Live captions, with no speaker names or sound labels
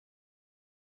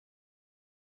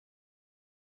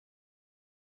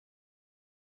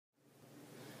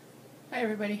Hi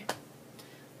everybody.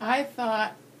 I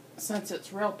thought, since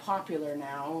it's real popular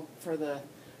now for the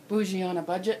Boujee on a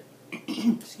budget,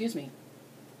 excuse me,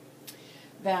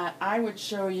 that I would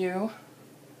show you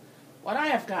what I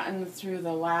have gotten through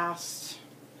the last,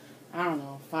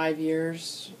 5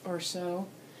 years or so.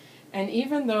 And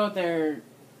even though they're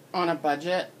on a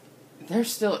budget, they're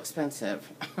still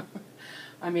expensive.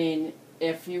 I mean,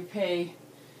 if you pay,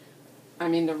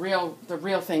 the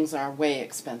real things are way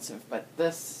expensive, but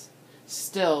this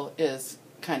still is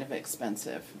kind of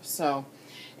expensive. So,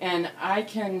 and I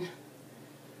can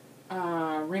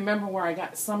remember where I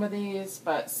got some of these,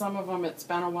 but some of them it's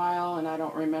been a while and I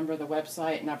don't remember the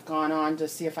website, and I've gone on to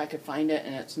see if I could find it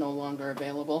and it's no longer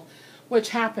available, which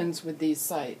happens with these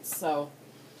sites. So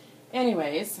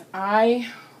anyways,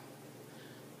 I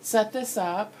set this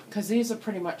up because these are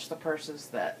pretty much the purses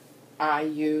that I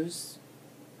use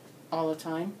all the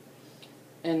time.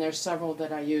 And there's several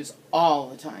that I use all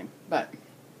the time. But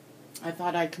I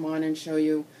thought I'd come on and show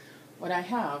you what I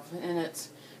have. And it's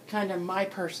kind of my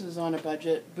purses on a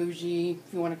budget. Boujee,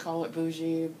 if you want to call it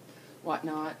Boujee,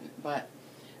 whatnot. But,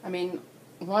 a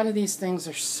lot of these things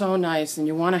are so nice and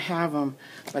you want to have them.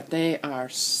 But they are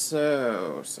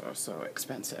so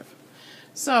expensive.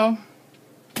 So,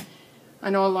 I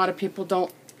know a lot of people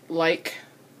don't like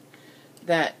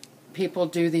that people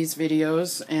do these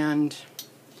videos and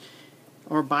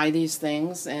or buy these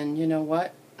things, and you know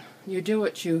what? You do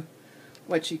what you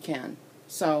can.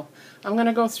 So I'm going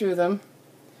to go through them,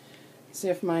 see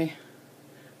if my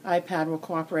iPad will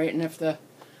cooperate, and if the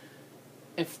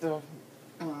I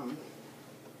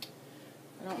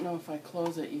don't know if I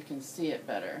close it you can see it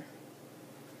better.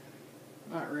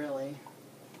 Not really,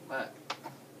 but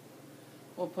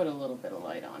we'll put a little bit of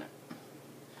light on it.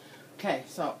 Okay,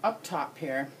 so up top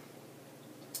here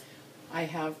I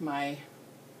have my,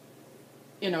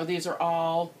 these are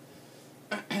all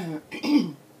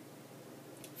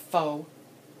faux.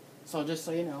 So just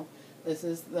so you know, this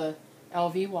is the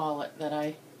LV wallet that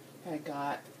I had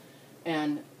got.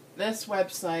 And this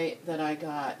website that I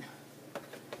got,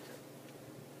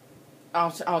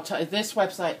 I'll tell you, this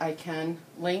website I can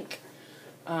link.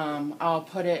 I'll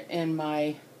put it in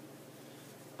my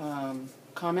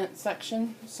comment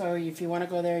section. So if you want to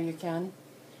go there, you can.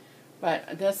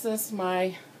 But this is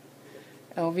my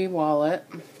LV wallet,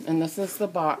 and this is the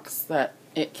box that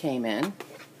it came in,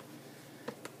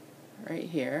 right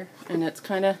here, and it's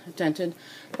kind of dented,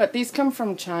 but these come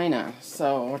from China,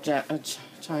 so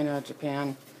China,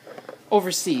 Japan,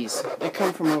 overseas. They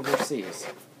come from overseas.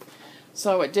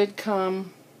 So it did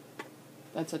come,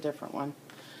 that's a different one,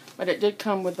 but it did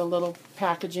come with the little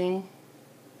packaging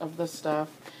of the stuff,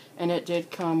 and it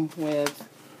did come with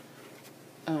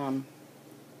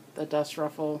the dust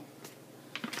ruffle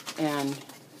and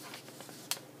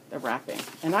the wrapping,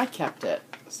 and I kept it.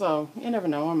 So you never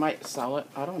know, I might sell it,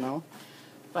 I don't know,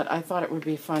 but I thought it would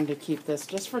be fun to keep this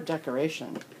just for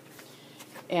decoration.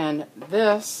 And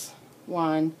this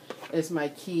one is my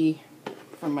key,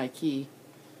 from my key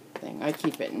thing. I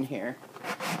keep it in here.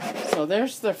 So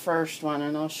there's the first one,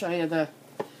 and I'll show you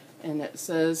and it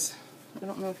says, I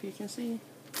don't know if you can see,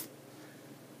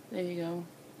 there you go,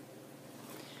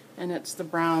 and it's the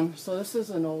brown. So this is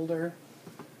an older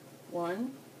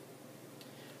one,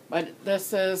 but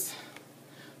this is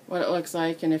what it looks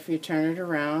like, and if you turn it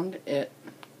around it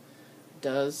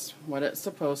does what it's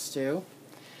supposed to.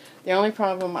 The only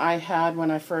problem I had when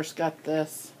I first got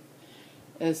this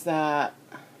is that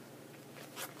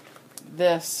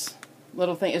this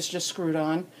little thing is just screwed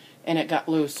on and it got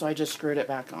loose, so I just screwed it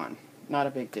back on. Not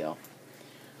a big deal,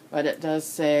 but it does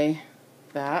say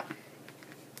that.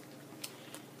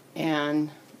 And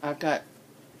I've got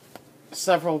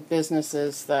several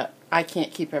businesses that I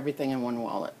can't keep everything in one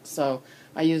wallet. So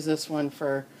I use this one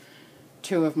for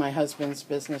 2 of my husband's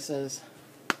businesses.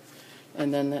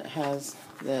 And then it has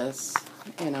this,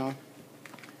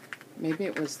 maybe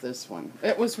it was this one.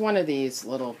 It was one of these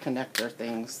little connector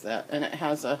things and it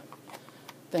has a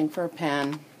thing for a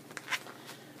pen.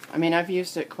 I've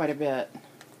used it quite a bit.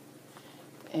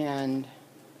 And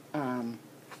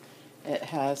it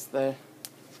has the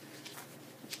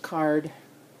card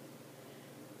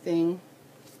thing,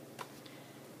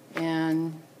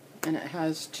 and it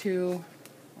has two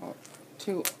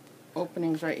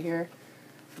openings right here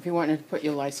if you wanted to put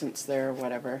your license there or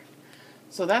whatever.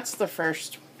 So that's the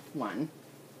first one,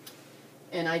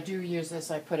 and I do use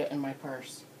this. I put it in my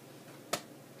purse.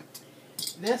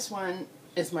 This one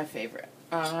is my favorite.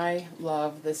 I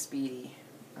love the Speedy.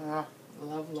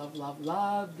 Love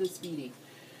the Speedy.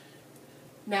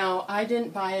 Now, I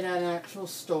didn't buy it at an actual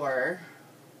store,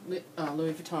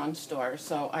 Louis Vuitton store,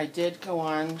 so I did go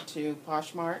on to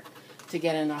Poshmark to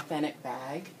get an authentic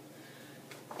bag.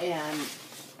 And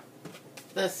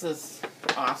this is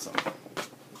awesome.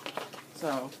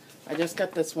 So I just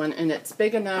got this one, and it's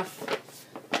big enough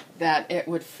that it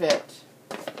would fit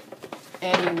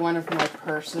any one of my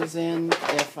purses in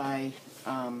if I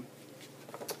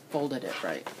folded it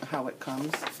right, how it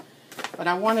comes. But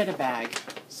I wanted a bag,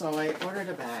 so I ordered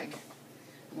a bag.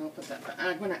 And I'll put that,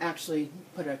 I'm going to actually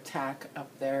put a tack up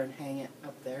there and hang it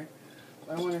up there.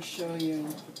 But I want to show you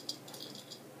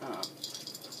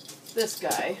this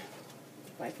guy,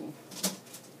 if I can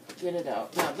get it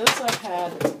out. Now this I've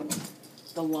had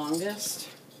the longest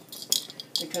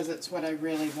because it's what I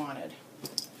really wanted.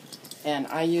 And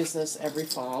I use this every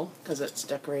fall because it's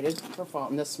decorated for fall,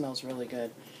 and this smells really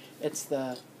good. It's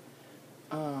the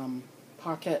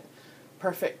Pocket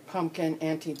Perfect Pumpkin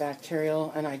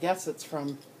Antibacterial, and I guess it's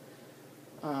from,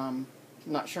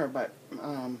 not sure, but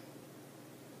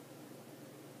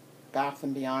Bath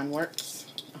and Beyond Works.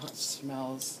 Oh, it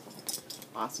smells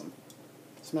awesome.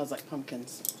 It smells like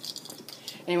pumpkins.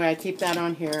 Anyway, I keep that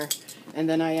on here, and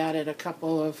then I added a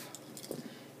couple of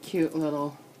cute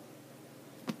little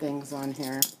things on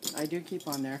here. I do keep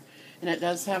on there, and it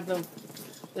does have the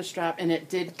strap, and it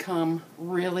did come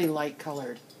really light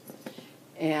colored,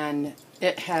 and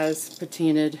it has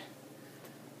patinaed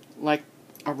like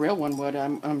a real one would,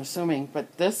 I'm assuming,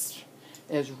 but this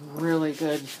is really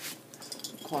good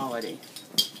quality.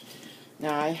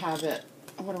 Now I have it,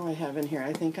 what do I have in here?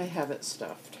 I think I have it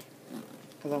stuffed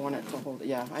because I want it to hold it.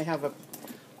 Yeah, I have a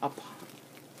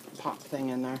pop thing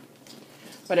in there,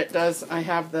 but it does, I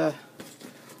have the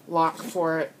lock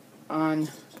for it on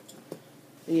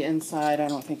the inside. I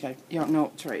don't think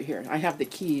no, it's right here. I have the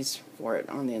keys for it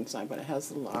on the inside, but it has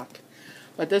the lock.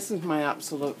 But this is my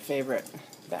absolute favorite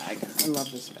bag. I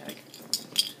love this bag.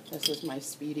 This is my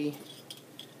Speedy.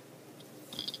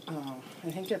 I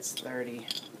think it's 30.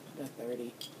 The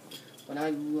 30. But I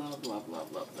love, love,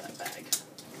 love, love that bag.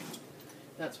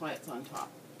 That's why it's on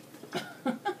top.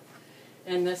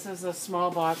 And this is a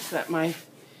small box that my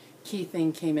key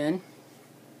thing came in.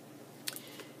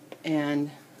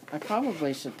 And I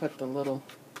probably should put the little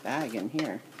bag in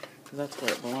here, because that's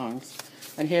where it belongs.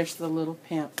 And here's the little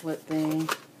pamphlet thing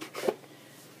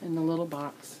in the little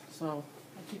box. So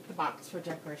I keep the box for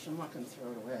decoration. I'm not going to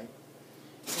throw it away.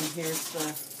 And here's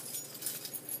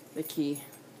the key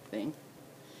thing.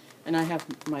 And I have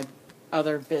my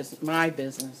other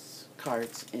business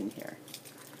cards in here.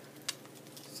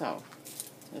 So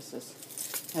this is,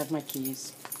 I have my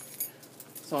keys.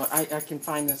 So I can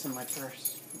find this in my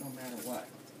purse no matter what.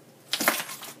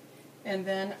 And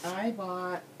then I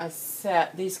bought a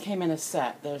set. These came in a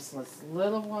set. There's this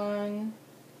little one.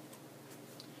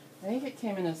 I think it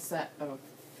came in a set of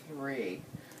 3.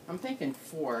 I'm thinking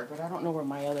 4, but I don't know where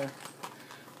my other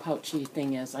pouchy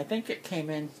thing is. I think it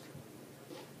came in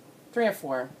 3 or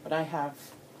 4, but I have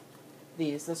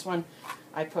these. This one,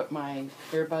 I put my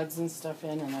earbuds and stuff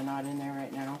in, and they're not in there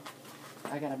right now.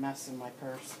 I got a mess in my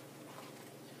purse.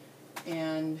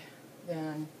 And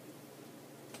then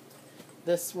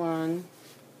this one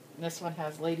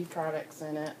has lady products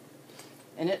in it,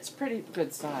 and it's pretty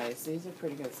good size. These are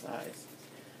pretty good size.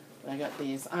 But I got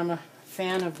these. I'm a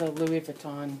fan of the Louis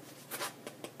Vuitton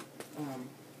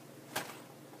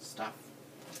stuff.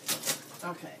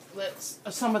 Okay, let's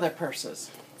some of their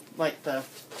purses, like the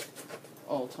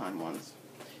old-time ones.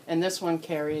 And this one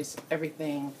carries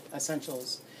everything,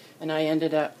 essentials. And I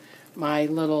ended up, my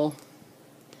little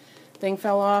thing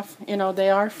fell off. You know, they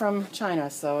are from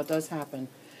China, so it does happen.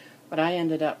 But I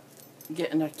ended up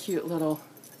getting a cute little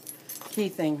key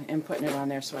thing and putting it on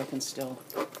there so I can still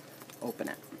open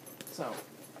it. So,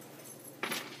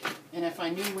 and if I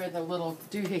knew where the little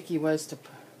doohickey was to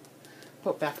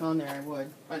put back on there, I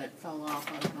would. But it fell off.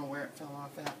 I don't know where it fell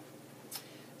off at.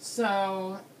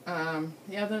 So,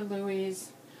 the other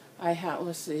Louis I have,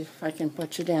 let's see if I can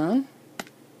put you down,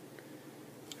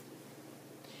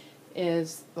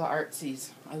 is the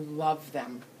Artsies. I love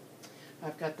them.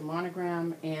 I've got the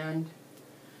monogram and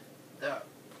the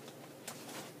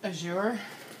azure.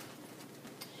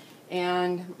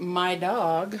 And my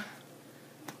dog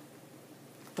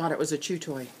thought it was a chew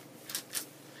toy.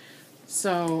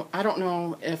 So I don't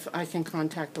know if I can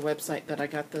contact the website that I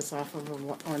got this off of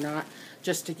or not,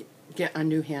 just to get a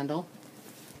new handle.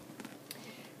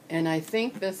 And I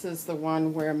think this is the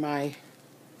one where my,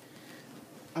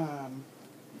 no,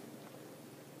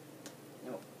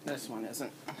 this one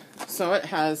isn't. So it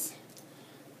has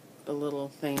the little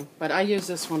thing, but I use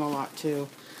this one a lot too.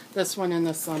 This one in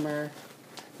the summer.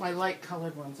 My light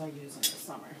colored ones I use in the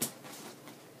summer.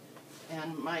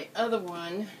 And my other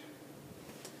one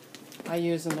I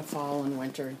use in the fall and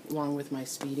winter, along with my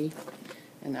Speedy.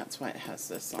 And that's why it has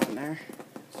this on there.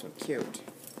 So cute.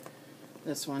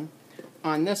 This one.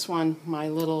 On this one, my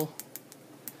little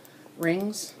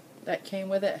rings that came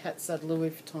with it had said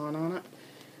Louis Vuitton on it.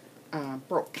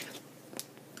 Broke.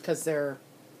 Because they're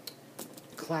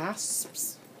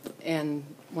clasps. And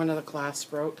one of the clasps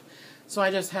broke. So I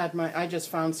just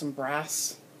found some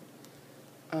brass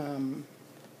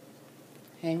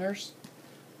hangers.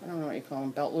 I don't know what you call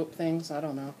them, belt loop things, I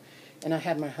don't know. And I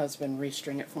had my husband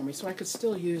restring it for me so I could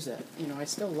still use it. You know, I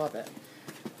still love it.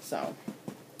 So,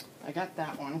 I got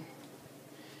that one.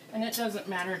 And it doesn't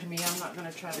matter to me, I'm not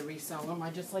going to try to resell them.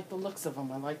 I just like the looks of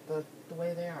them. I like the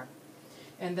way they are.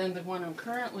 And then the one I'm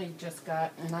currently just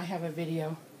got, and I have a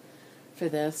video for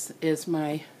this, is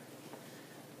my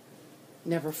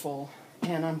Never Full.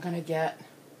 And I'm going to get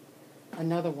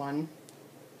another one.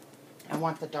 I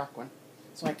want the dark one.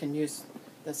 So I can use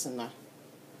this in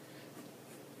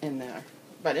there.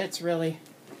 But it's really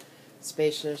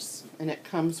spacious. And it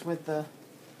comes with the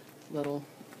little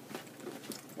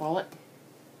wallet.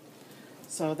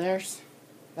 So there's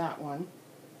that one.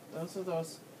 Those are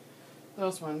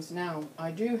those ones. Now,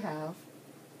 I do have,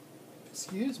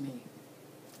 excuse me,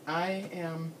 let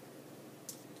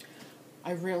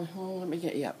me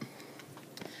get you up.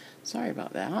 Sorry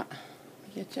about that. Let me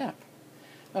get you up.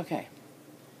 Okay.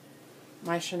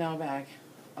 My Chanel bag.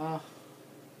 I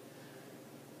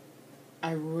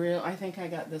think I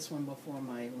got this one before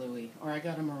my Louis, or I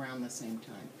got them around the same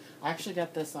time. I actually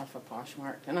got this off of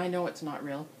Poshmark, and I know it's not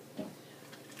real,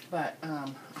 but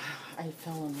I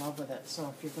fell in love with it.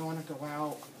 So if you're going to go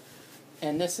out,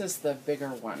 and this is the bigger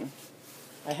one.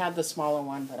 I had the smaller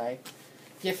one, but I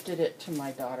gifted it to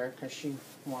my daughter because she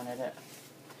wanted it.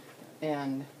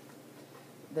 And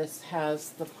this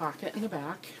has the pocket in the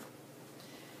back,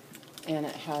 and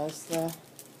it has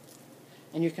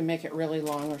and you can make it really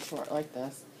long or short like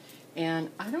this. And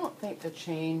I don't think the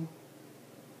chain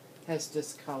has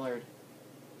discolored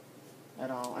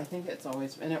at all. I think it's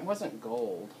always, and it wasn't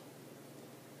gold.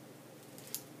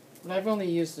 But I've only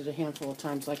used it a handful of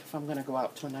times, like if I'm going to go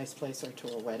out to a nice place or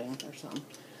to a wedding or something.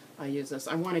 I use this.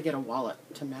 I want to get a wallet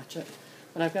to match it.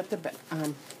 But I've got the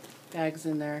bags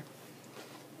in there.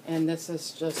 And this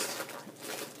is just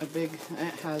a big,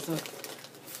 it has a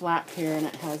flap here and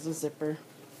it has a zipper.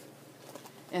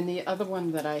 And the other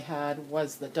one that I had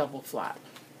was the double flap.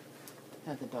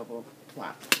 Had the double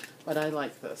flap. But I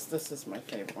like this. This is my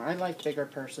favorite one. I like bigger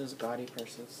purses, gaudy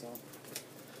purses.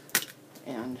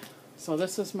 So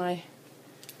this is my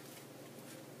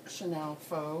Chanel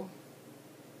faux.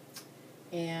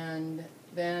 And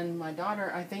then my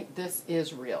daughter, I think this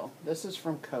is real. This is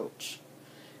from Coach.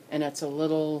 And it's a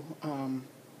little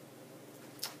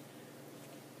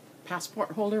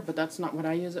passport holder, but that's not what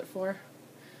I use it for.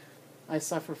 I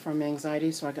suffer from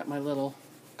anxiety, so I got my little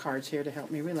cards here to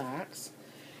help me relax.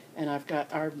 And I've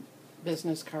got our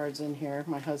business cards in here,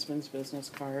 my husband's business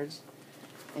cards.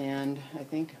 And I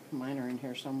think mine are in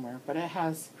here somewhere. But I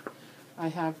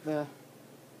have the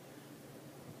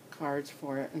cards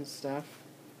for it and stuff.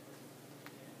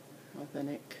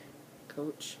 Authentic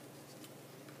Coach.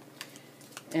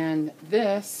 And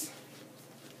this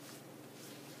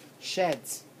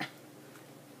sheds.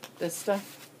 This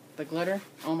stuff, the glitter,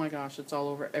 oh my gosh, it's all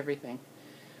over everything.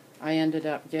 I ended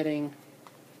up getting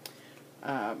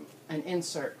an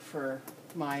insert for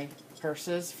my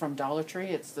purses from Dollar Tree.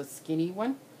 It's the skinny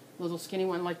one, little skinny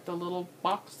one, like the little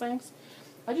box things.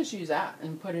 I just use that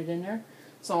and put it in there.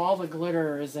 So all the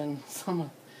glitter is in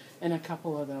a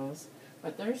couple of those.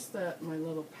 But there's my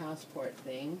little passport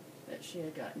thing that she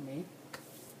had gotten me.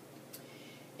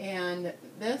 And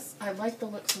this, I like the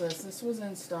looks of this. This was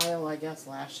in style, I guess,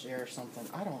 last year or something.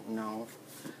 I don't know.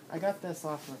 I got this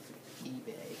off of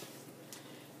eBay.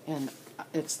 And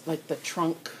it's like the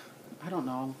trunk, I don't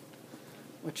know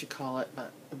what you call it,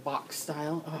 but the box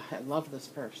style. Oh, I love this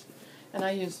purse. And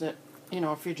I used it, you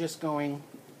know, if you're just going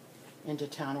into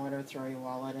town or whatever, throw your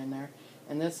wallet in there.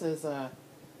 And this is a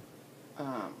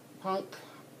Punk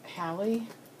Hallie.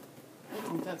 I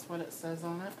think that's what it says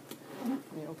on it.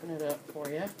 Let me open it up for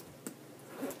you.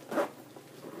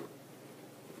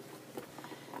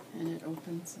 And it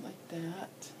opens like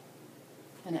that.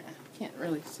 And I can't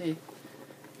really see.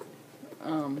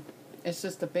 It's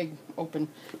just a big open,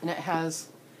 and it has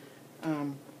a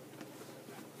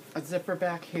zipper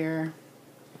back here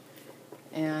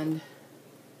and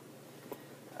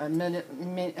a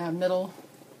middle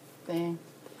thing.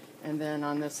 And then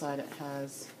on this side it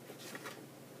has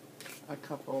a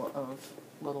couple of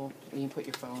little, you can put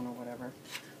your phone or whatever.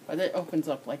 But it opens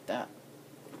up like that.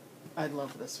 I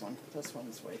love this one. This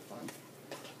one's way fun.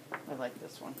 I like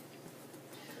this one.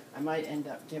 I might end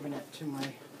up giving it to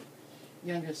my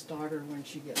youngest daughter when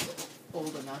she gets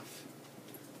old enough.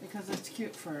 Because it's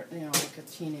cute for, you know, like a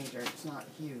teenager. It's not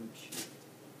huge.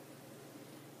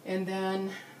 And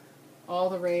then all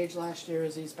the rage last year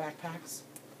is these backpacks.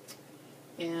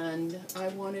 And I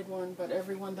wanted one, but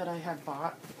every one that I had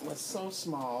bought was so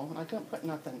small, I couldn't put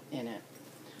nothing in it.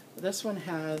 This one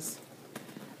has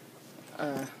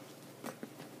a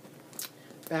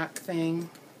back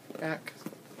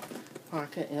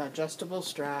pocket and adjustable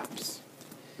straps,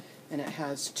 and it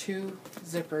has 2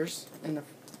 zippers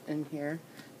in here.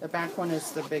 The back one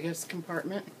is the biggest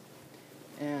compartment,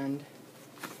 and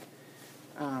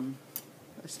I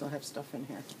still have stuff in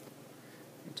here.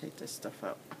 Let me take this stuff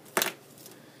out.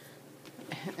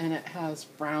 And it has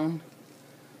brown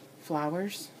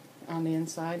flowers on the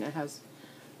inside, and it has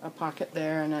a pocket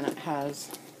there, and then it has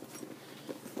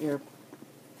your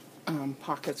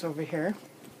pockets over here.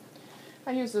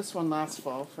 I used this one last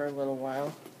fall for a little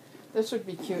while. This would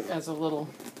be cute as a little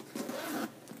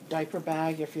diaper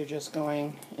bag if you're just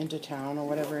going into town or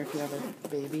whatever, if you have a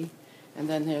baby. And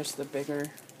then there's the bigger,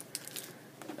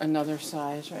 another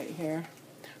size right here.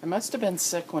 I must have been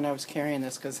sick when I was carrying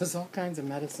this because there's all kinds of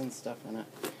medicine stuff in it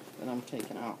that I'm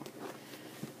taking out.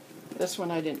 This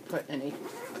one I didn't put any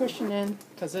cushion in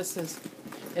because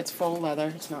it's faux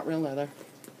leather. It's not real leather.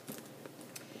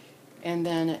 And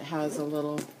then it has a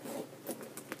little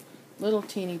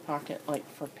teeny pocket like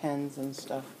for pens and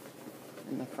stuff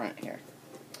in the front here.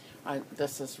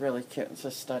 This is really cute. It's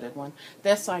a studded one.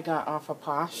 This I got off of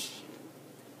Posh.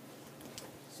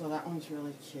 So that one's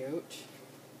really cute.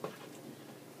 Let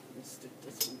me stick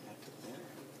this one back up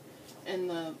there. And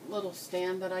the little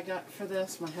stand that I got for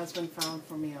this, my husband found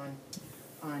for me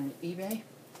on eBay.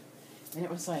 And it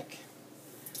was like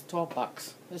 12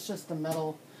 bucks. It's just a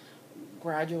metal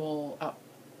gradual up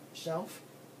shelf.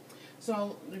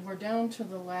 So we're down to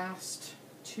the last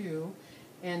 2,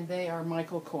 and they are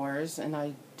Michael Kors, and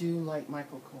I do like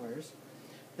Michael Kors.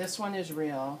 This one is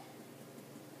real,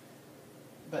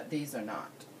 but these are not.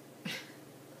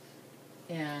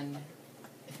 And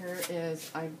here is,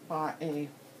 I bought a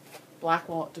black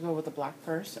wallet to go with a black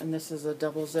purse, and this is a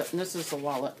double zip, and this is the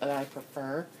wallet that I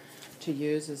prefer to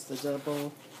use, is the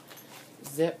double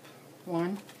zip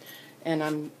one. And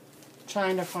I'm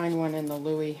trying to find one in the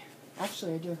Louis.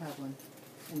 Actually, I do have one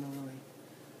in the Louis.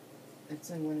 It's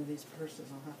in one of these purses.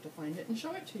 I'll have to find it and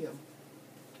show it to you.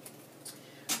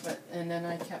 And then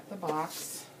I kept the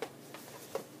box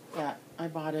that I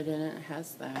bought it in. It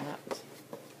has that.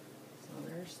 So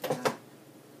there's that.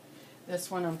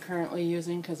 This one I'm currently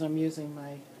using because I'm using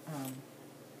my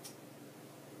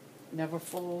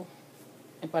Neverfull,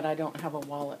 but I don't have a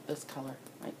wallet this color.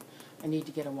 I need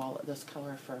to get a wallet this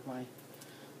color for my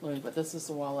Louis, but this is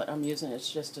the wallet I'm using.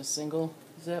 It's just a single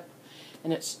zip,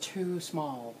 and it's too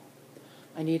small.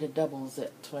 I need a double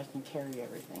zip so I can carry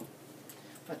everything.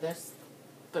 But that's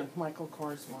the Michael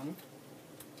Kors one.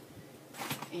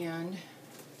 And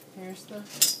here's the,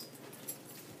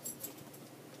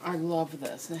 I love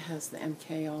this. It has the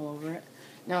MK all over it.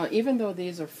 Now, even though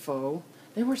these are faux,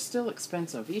 they were still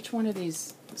expensive. Each one of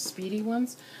these Speedy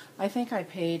ones, I think I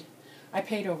paid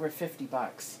over 50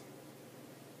 bucks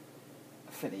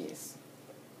for these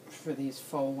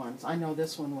faux ones. I know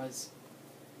this one was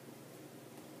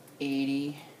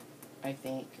 80, I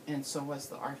think, and so was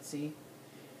the Artsy.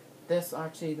 This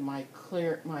actually, my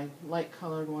light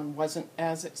colored one wasn't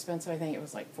as expensive. I think it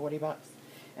was like 40 bucks.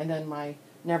 And then my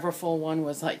Neverfull one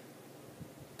was like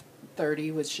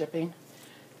 30 with shipping.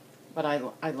 But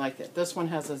I like it. This one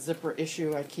has a zipper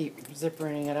issue. I keep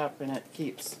zippering it up and it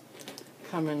keeps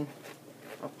coming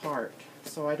apart.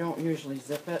 So I don't usually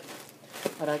zip it,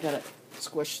 but I got it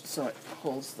squished so it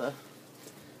holds the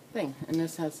thing. And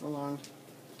this has the long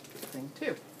thing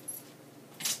too.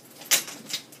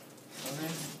 So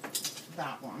there's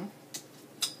that one.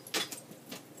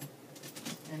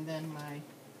 And then my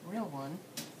real one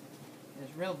is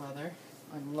real leather.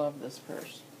 I love this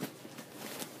purse.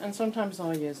 And sometimes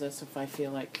I'll use this if I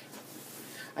feel like,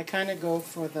 I kind of go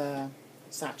for the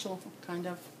satchel kind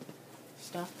of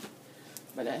stuff.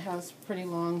 But it has pretty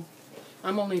long,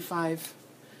 I'm only 5'2",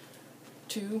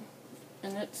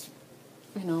 and it's,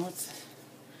 you know,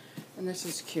 and this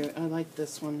is cute. I like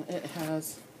this one. It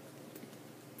has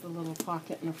the little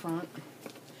pocket in the front.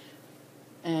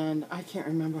 And I can't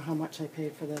remember how much I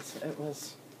paid for this. It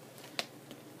was,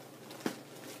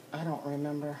 I don't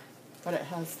remember. But it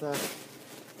has the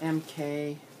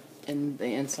MK in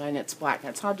the inside. It's black.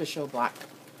 It's hard to show black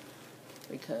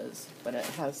but it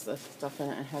has the stuff in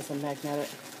it. It has a magnetic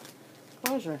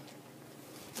closure.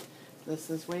 This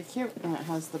is way cute, and it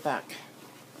has the back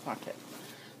pocket.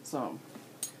 So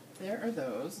there are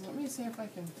those. Let me see if I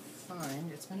can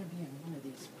find. It's going to be in one of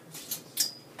these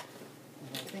purses.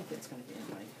 And I think it's going to be in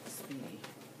my Speedy.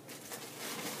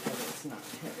 But it's not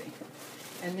heavy.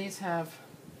 And these have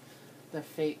the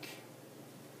fake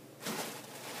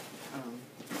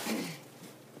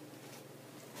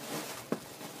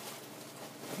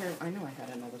here, I know I had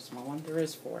another small one. There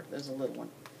is 4. There's a little one.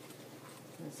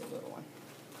 There's a little one.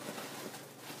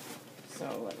 So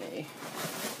let me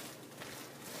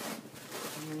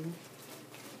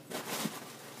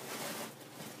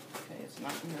okay, it's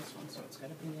not in this one, so it's got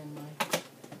to be in my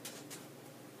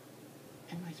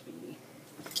Speedy.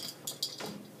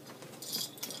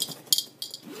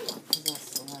 Because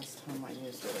that's the last time I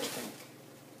used it, I think.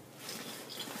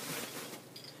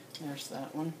 There's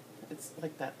that one. It's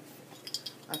like that.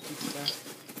 I can see that.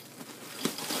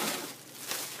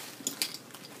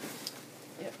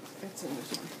 Yep, it's in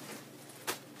this one.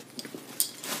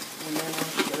 And then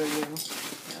I'll show you.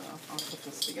 Yeah, I'll put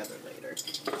this together later.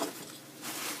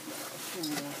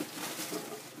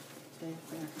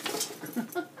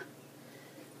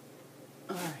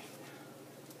 Alright.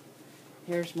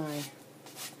 Here's my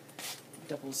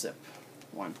double zip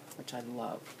one, which I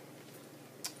love.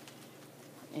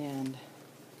 And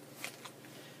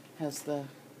has the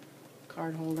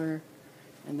card holder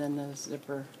and then the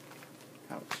zipper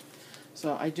pouch.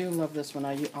 So I do love this one.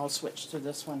 I'll switch to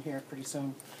this one here pretty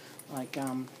soon. Like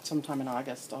sometime in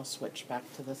August I'll switch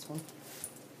back to this one.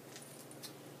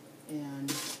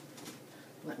 And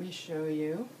let me show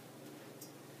you.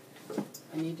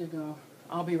 I need to go.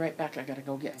 I'll be right back. I gotta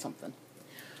go get something.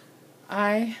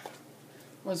 I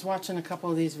was watching a couple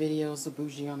of these videos, the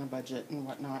Boujee on a budget and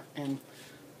whatnot, and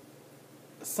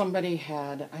somebody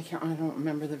had, I don't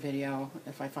remember the video.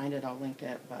 If I find it, I'll link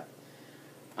it, but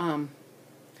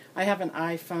I have an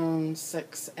iPhone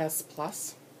 6s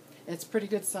Plus. It's pretty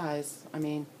good size. I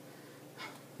mean,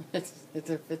 it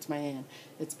fits my hand.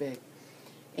 It's big.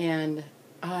 And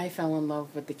I fell in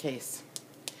love with the case.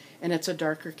 And it's a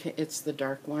darker case. It's the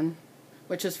dark one,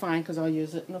 which is fine because I'll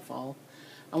use it in the fall.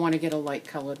 I want to get a light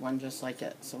colored one just like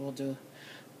it, so we'll do.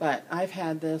 But I've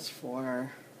had this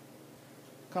for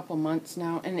couple months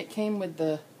now, and it came with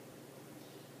the,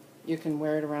 you can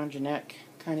wear it around your neck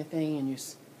kind of thing, and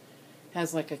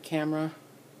has like a camera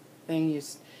thing.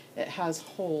 It has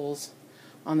holes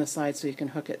on the side so you can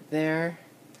hook it there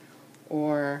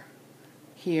or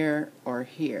here or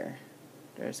here.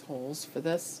 There's holes for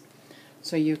this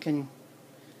so you can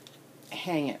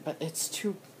hang it, but it's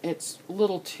a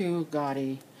little too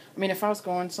gaudy. I mean, if I was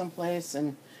going someplace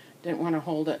and didn't want to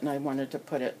hold it and I wanted to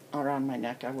put it around my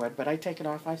neck, I would. But I take it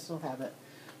off. I still have it.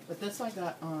 But this I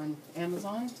got on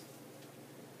Amazon.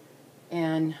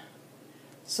 And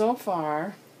so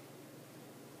far,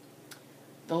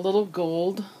 the little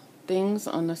gold things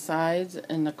on the sides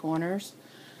and the corners,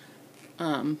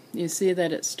 you see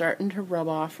that it's starting to rub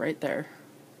off right there.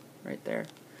 Right there.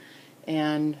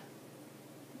 And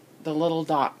the little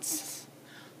dots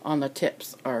on the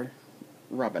tips are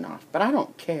rubbing off. But I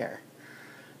don't care.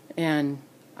 And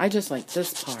I just like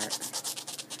this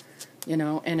part, you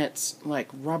know, and it's like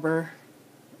rubber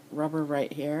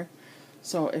right here,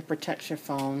 so it protects your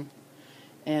phone.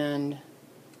 And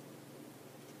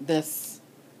this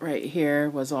right here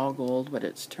was all gold, but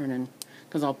it's turning,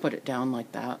 because I'll put it down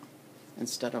like that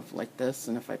instead of like this,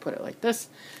 and if I put it like this,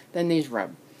 then these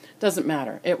rub. Doesn't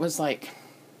matter. It was like,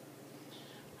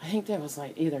 I think that was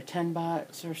like either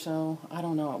 $10 or so. I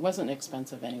don't know. It wasn't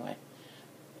expensive anyway.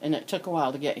 And it took a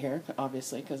while to get here,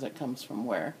 obviously, because it comes from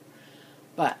where.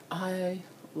 But I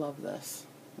love this.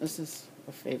 This is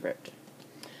a favorite.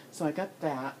 So I got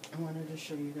that. I wanted to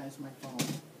show you guys my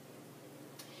phone.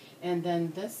 And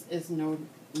then this is no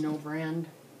brand.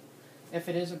 If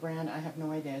it is a brand, I have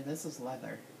no idea. This is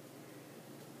leather.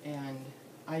 And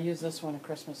I use this one at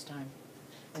Christmas time.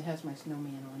 It has my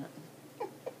snowman on it.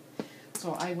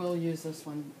 So I will use this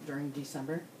one during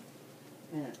December.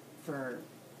 And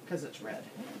because it's red,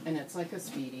 and it's like a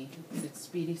Speedy. It's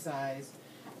Speedy size,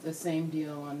 the same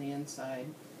deal on the inside.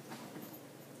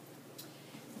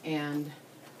 And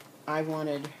I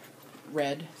wanted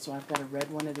red, so I've got a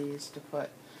red one of these to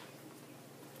put,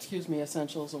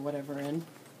 essentials or whatever in.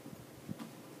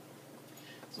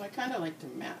 So I kind of like to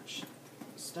match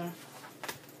stuff.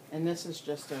 And this is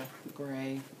just a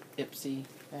gray Ipsy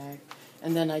bag.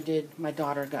 And then my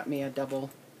daughter got me a double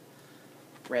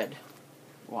red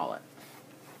wallet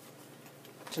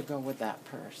to go with that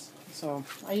purse. So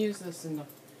I use this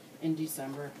in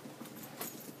December.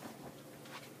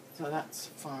 So that's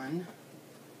fun.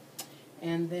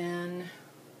 And then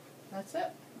that's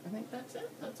it. I think that's it.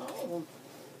 That's all of them.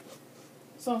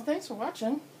 So thanks for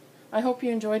watching. I hope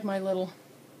you enjoyed my little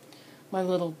my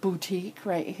little boutique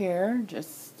right here,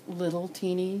 just little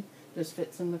teeny, just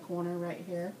fits in the corner right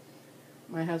here.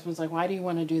 My husband's like, why do you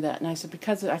want to do that? And I said,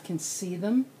 because I can see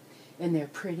them, and they're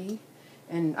pretty,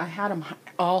 and I had them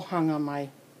all hung on my,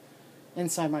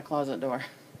 inside my closet door,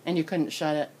 and you couldn't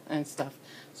shut it and stuff,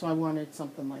 so I wanted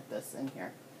something like this in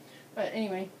here. But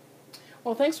anyway,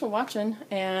 well, thanks for watching,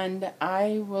 and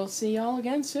I will see y'all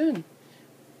again soon.